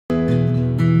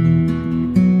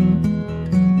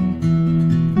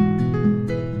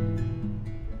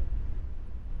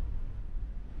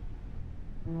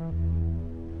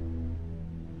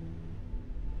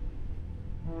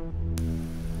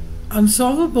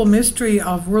Unsolvable mystery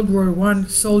of World War I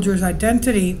soldiers'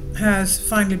 identity has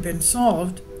finally been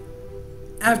solved.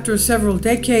 After several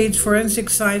decades, forensic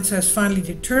science has finally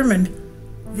determined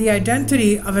the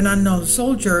identity of an unknown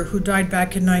soldier who died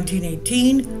back in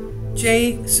 1918,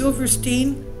 J.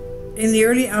 Silverstein. In the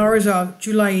early hours of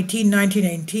July 18,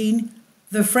 1918,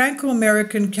 the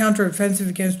Franco-American counteroffensive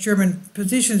against German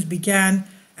positions began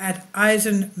at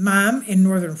Eisenham in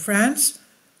northern France.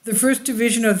 The 1st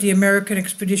Division of the American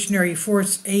Expeditionary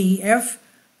Force, AEF,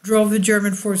 drove the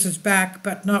German forces back,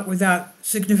 but not without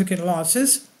significant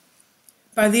losses.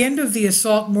 By the end of the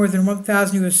assault, more than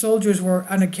 1,000 U.S. soldiers were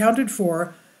unaccounted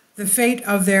for. The fate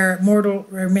of their mortal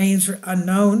remains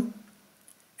unknown.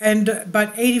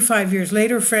 But 85 years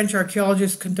later, French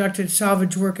archaeologists conducted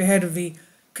salvage work ahead of the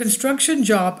construction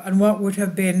job on what would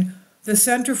have been the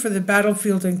center for the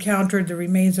battlefield, encountered the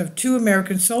remains of 2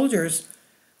 American soldiers.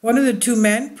 One of the 2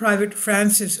 men, Private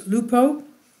Francis Lupo,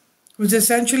 was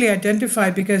essentially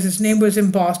identified because his name was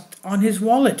embossed on his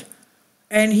wallet,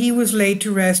 and he was laid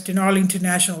to rest in Arlington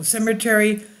National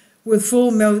Cemetery with full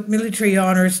military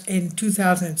honors in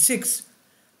 2006.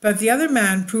 But the other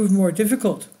man proved more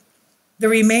difficult. The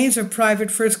remains of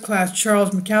Private First Class Charles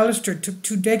McAllister took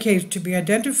 2 decades to be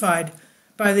identified,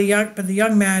 but the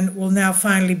young man will now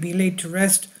finally be laid to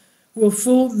rest with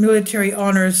full military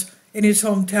honors in his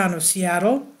hometown of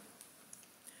Seattle.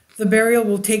 The burial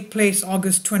will take place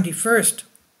August 21st.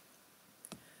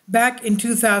 Back in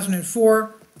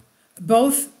 2004,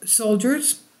 both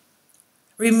soldiers'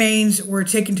 remains were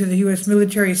taken to the U.S.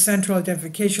 Military Central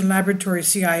Identification Laboratory,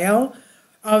 CIL,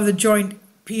 of the Joint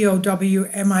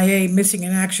POW-MIA Missing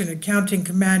in Action Accounting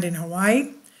Command in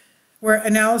Hawaii, where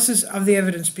analysis of the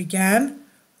evidence began.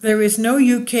 There is no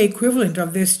UK equivalent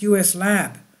of this US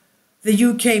lab. The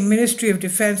UK Ministry of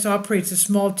Defence operates a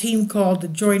small team called the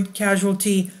Joint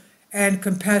Casualty and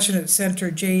Compassionate Centre,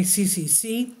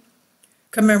 JCCC,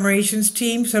 commemorations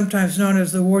team, sometimes known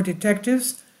as the War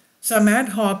Detectives. Some ad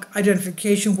hoc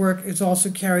identification work is also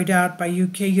carried out by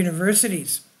UK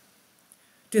universities.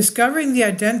 Discovering the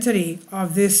identity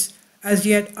of this as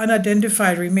yet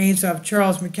unidentified remains of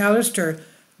Charles McAllister,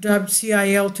 dubbed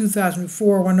CIL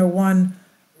 2004-101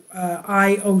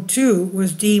 I02,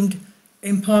 was deemed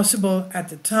impossible at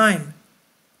the time.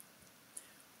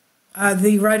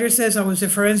 The writer says, I was a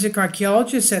forensic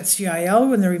archaeologist at CIL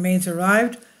when the remains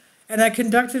arrived, and I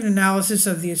conducted analysis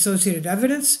of the associated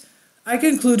evidence. I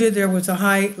concluded there was a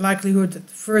high likelihood that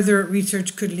further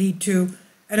research could lead to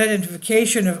an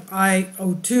identification of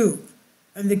I02,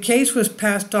 and the case was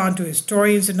passed on to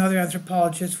historians and other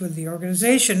anthropologists with the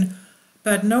organization,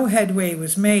 but no headway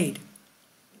was made.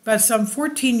 But some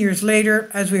 14 years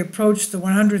later, as we approached the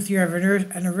 100th year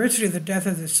anniversary of the death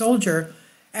of the soldier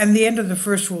and the end of the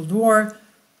First World War,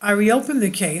 I reopened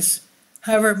the case.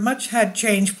 However, much had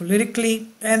changed politically,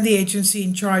 and the agency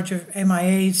in charge of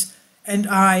MIAs and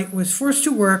I was forced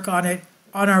to work on it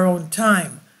on our own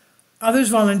time. Others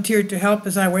volunteered to help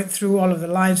as I went through all of the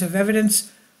lines of evidence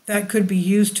that could be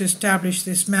used to establish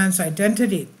this man's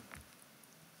identity.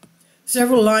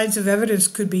 Several lines of evidence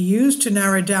could be used to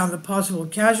narrow down the possible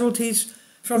casualties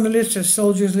from the list of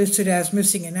soldiers listed as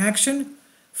missing in action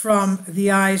from the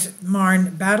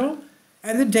Marne battle,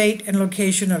 and the date and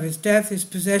location of his death, his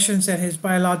possessions, and his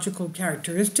biological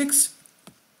characteristics.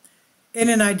 In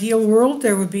an ideal world,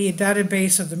 there would be a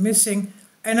database of the missing,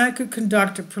 and I could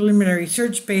conduct a preliminary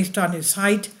search based on his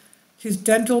height, his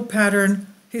dental pattern,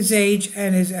 his age,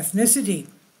 and his ethnicity.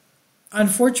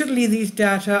 Unfortunately, these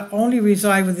data only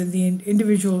reside within the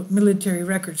individual military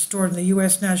records stored in the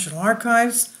U.S. National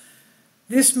Archives.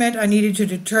 This meant I needed to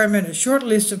determine a short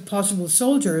list of possible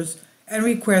soldiers and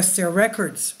request their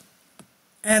records.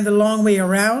 And the long way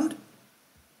around?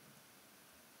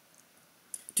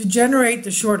 To generate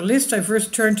the short list, I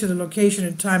first turned to the location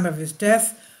and time of his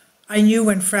death. I knew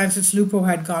when Francis Lupo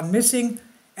had gone missing,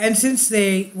 and since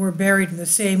they were buried in the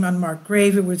same unmarked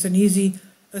grave, it was an easy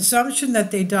assumption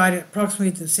that they died at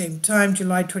approximately the same time,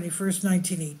 July 21st,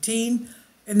 1918,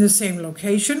 in the same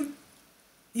location.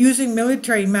 Using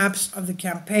military maps of the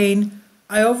campaign,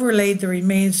 I overlaid the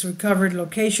remains' recovered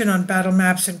location on battle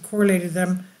maps and correlated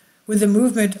them with the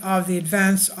movement of the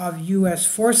advance of U.S.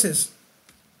 forces.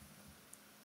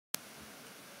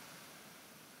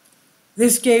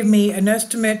 This gave me an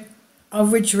estimate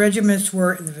of which regiments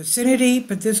were in the vicinity,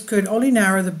 but this could only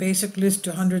narrow the basic list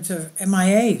to hundreds of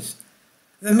MIAs.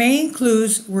 The main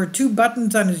clues were 2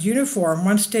 buttons on his uniform.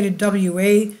 One stated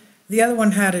WA, the other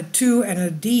one had a 2 and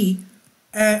a D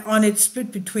on it, split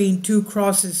between 2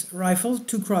 crossed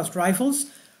rifles.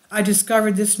 I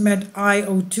discovered this meant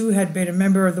I02 had been a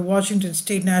member of the Washington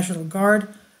State National Guard.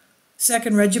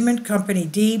 2nd Regiment, Company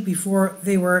D, before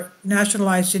they were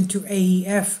nationalized into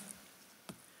AEF.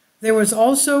 There was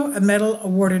also a medal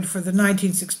awarded for the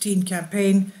 1916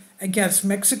 campaign against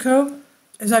Mexico.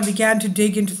 As I began to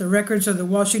dig into the records of the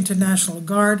Washington National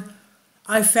Guard,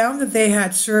 I found that they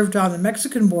had served on the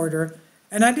Mexican border,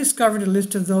 and I discovered a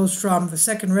list of those from the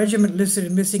 2nd Regiment listed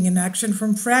as missing in action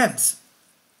from France.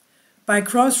 By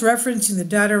cross-referencing the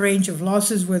data range of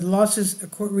losses with losses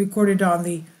recorded on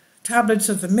the tablets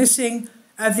of the missing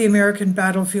at the American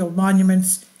battlefield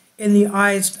monuments in the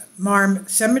Isle Marne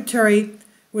Cemetery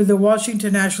with the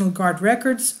Washington National Guard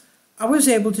records, I was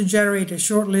able to generate a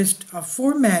short list of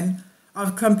 4 men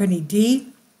of Company D.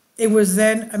 It was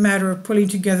then a matter of pulling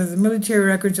together the military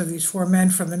records of these 4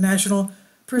 men from the National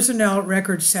Personnel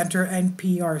Records Center and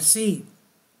PRC.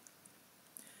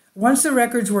 Once the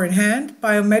records were in hand,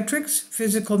 biometrics,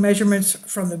 physical measurements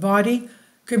from the body,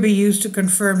 could be used to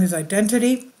confirm his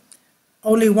identity.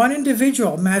 Only one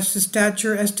individual matched the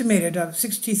stature estimated of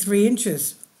 63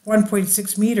 inches,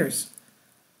 1.6 meters.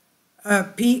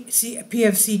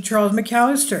 PFC Charles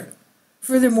McAllister.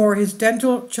 Furthermore, his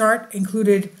dental chart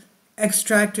included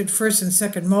extracted 1st and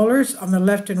 2nd molars on the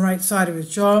left and right side of his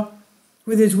jaw,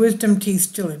 with his wisdom teeth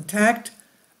still intact,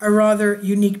 a rather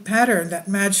unique pattern that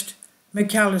matched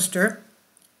McAllister,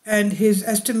 and his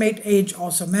estimate age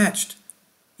also matched.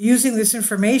 Using this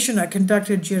information, I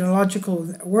conducted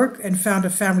genealogical work and found a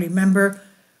family member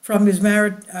from his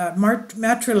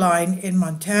matriline in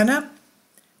Montana.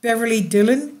 Beverly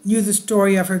Dillon knew the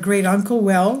story of her great-uncle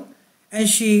well, and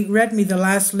she read me the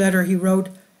last letter he wrote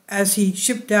as he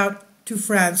shipped out to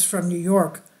France from New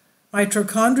York.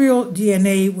 Mitochondrial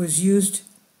DNA is used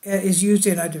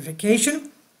in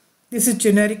identification. This is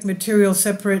genetic material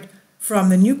separate from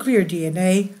the nuclear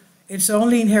DNA. It's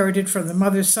only inherited from the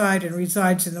mother's side and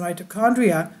resides in the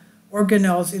mitochondria,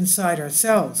 organelles inside our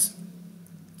cells.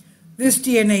 This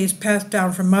DNA is passed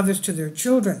down from mothers to their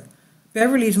children.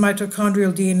 Beverly's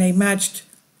mitochondrial DNA matched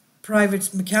Private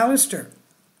McAllister,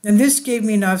 and this gave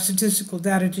me enough statistical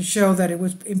data to show that it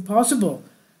was impossible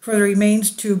for the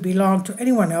remains to belong to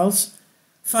anyone else.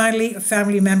 Finally, a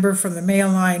family member from the male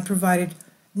line provided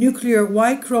nuclear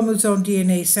Y chromosome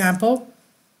DNA sample.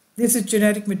 This is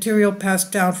genetic material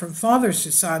passed down from fathers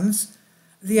to sons.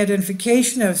 The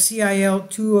identification of CIL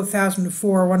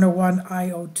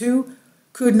 2004-101-I02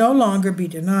 could no longer be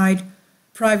denied.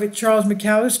 Private Charles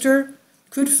McAllister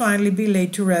could finally be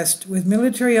laid to rest with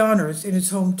military honors in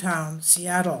his hometown,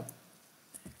 Seattle.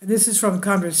 And this is from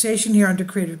Conversation here under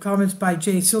Creative Commons by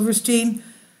Jay Silverstein,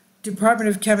 Department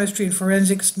of Chemistry and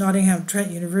Forensics, Nottingham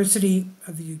Trent University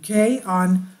of the UK,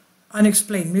 on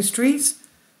Unexplained Mysteries.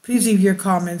 Please leave your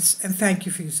comments, and thank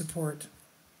you for your support.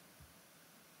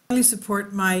 Finally,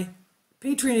 support my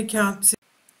Patreon account.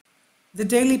 The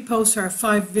daily posts are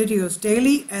 5 videos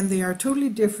daily, and they are totally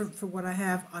different from what I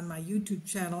have on my YouTube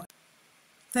channel.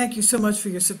 Thank you so much for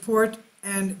your support,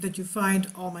 and that you find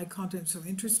all my content so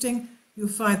interesting. You'll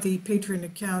find the Patreon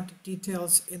account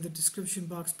details in the description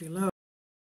box below.